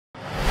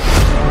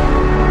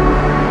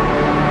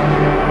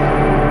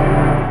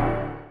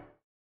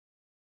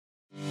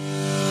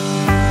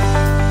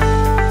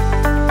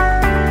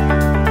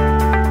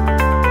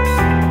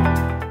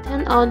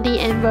on the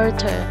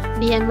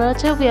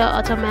inverter will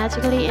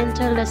automatically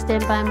enter the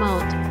standby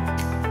mode.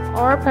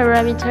 All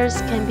parameters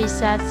can be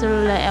set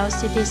through the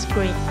LCD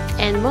screen,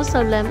 and most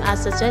of them are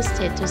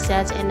suggested to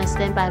set in the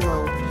standby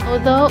mode.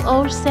 Although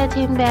all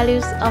setting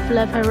values of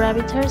the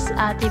parameters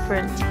are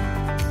different,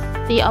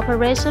 the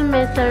operation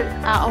methods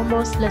are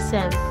almost the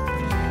same.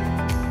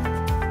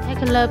 Take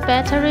the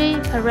battery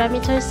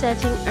parameter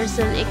setting as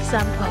an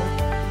example.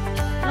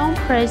 Long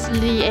press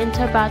the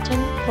Enter button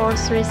for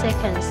 3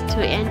 seconds to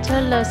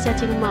enter the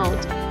setting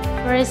mode.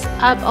 Press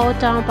Up or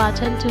Down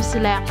button to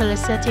select the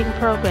setting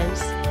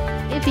programs.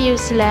 If you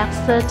select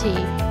 30,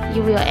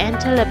 you will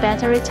enter the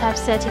battery type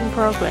setting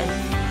program.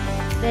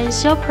 Then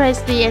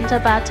press the Enter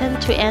button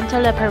to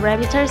enter the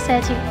parameter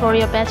setting for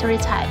your battery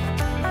type.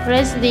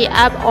 Press the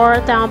Up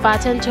or Down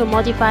button to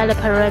modify the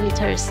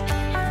parameters.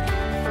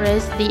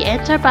 Press the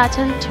Enter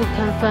button to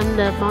confirm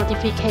the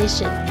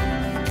modification.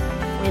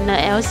 When the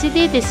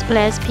LCD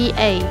displays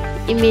PA,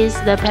 it means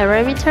the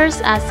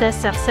parameters are set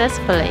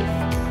successfully.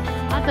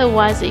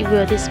 Otherwise, it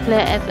will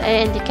display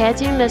FA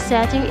indicating the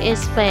setting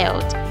is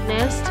failed.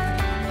 Next,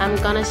 I'm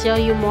gonna show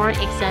you more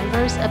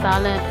examples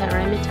about the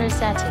parameter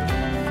setting.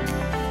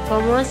 For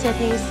more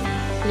settings,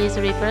 please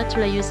refer to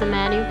the user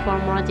manual for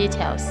more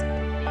details.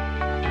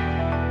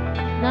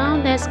 Now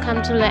let's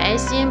come to the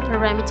ACN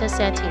parameter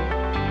setting.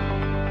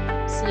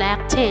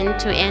 Select 10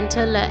 to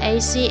enter the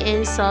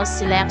ACN source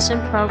selection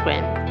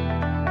program.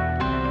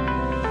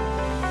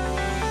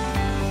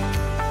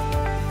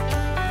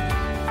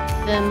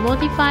 Then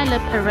modify the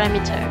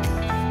parameter.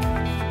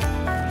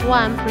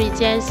 1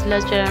 presents the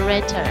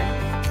generator.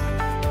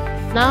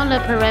 Now the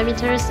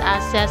parameters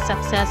are set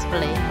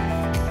successfully.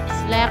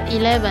 Select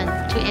 11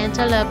 to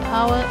enter the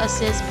power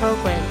access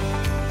program,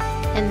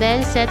 and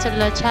then set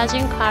the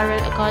charging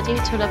current according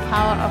to the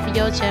power of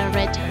your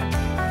generator.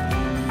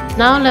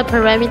 Now the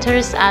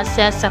parameters are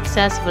set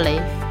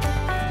successfully.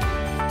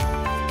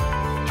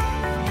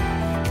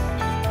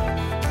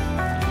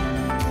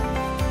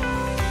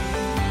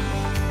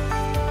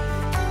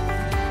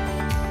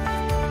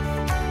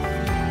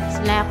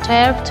 Select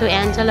 12 to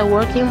enter the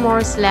working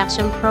mode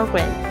selection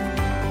program.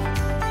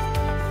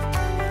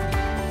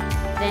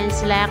 Then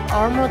select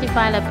or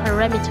modify the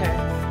parameter.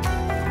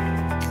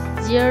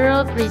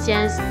 0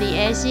 presents the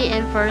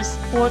ACN first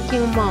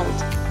working mode.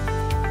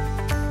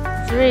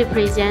 3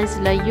 presents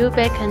the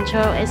U-back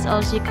control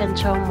SOC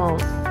control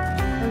mode.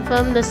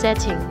 Confirm the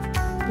setting.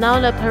 Now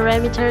the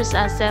parameters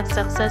are set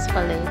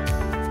successfully.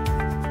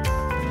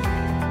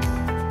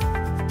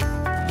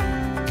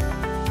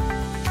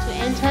 To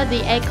enter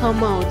the echo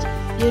mode,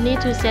 you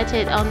need to set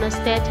it on the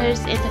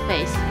status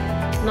interface,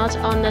 not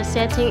on the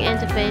setting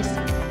interface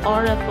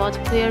or the fault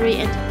query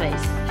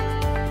interface.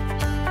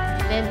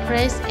 Then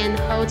press and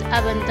hold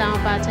up and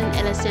down button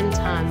at the same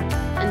time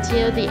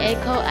until the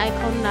echo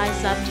icon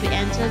lights up to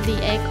enter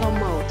the echo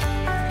mode.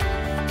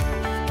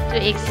 To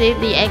exit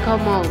the echo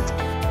mode,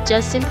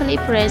 just simply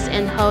press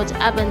and hold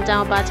up and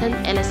down button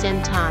at the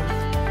same time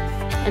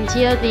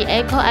until the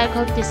echo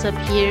icon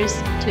disappears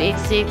to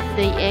exit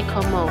the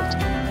echo mode.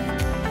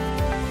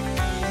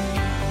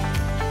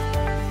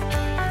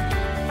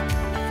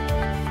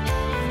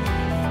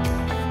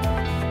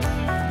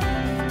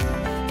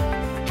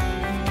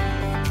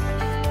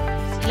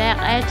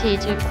 Select 80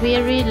 to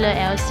query the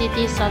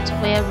LCD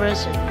software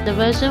version. The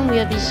version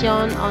will be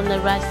shown on the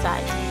right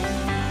side.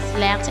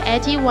 Select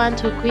 81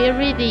 to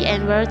query the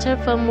inverter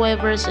firmware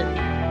version.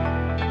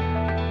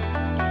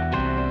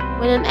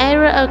 When an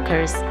error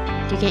occurs,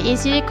 you can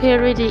easily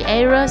query the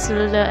error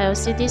through the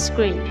LCD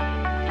screen.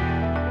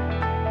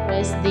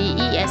 Press the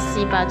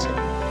ESC button.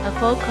 A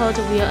fault code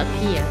will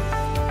appear.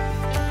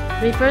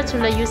 Refer to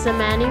the user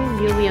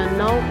manual, you will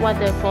know what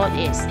the fault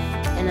is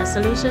and a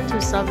solution to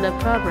solve the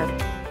problem.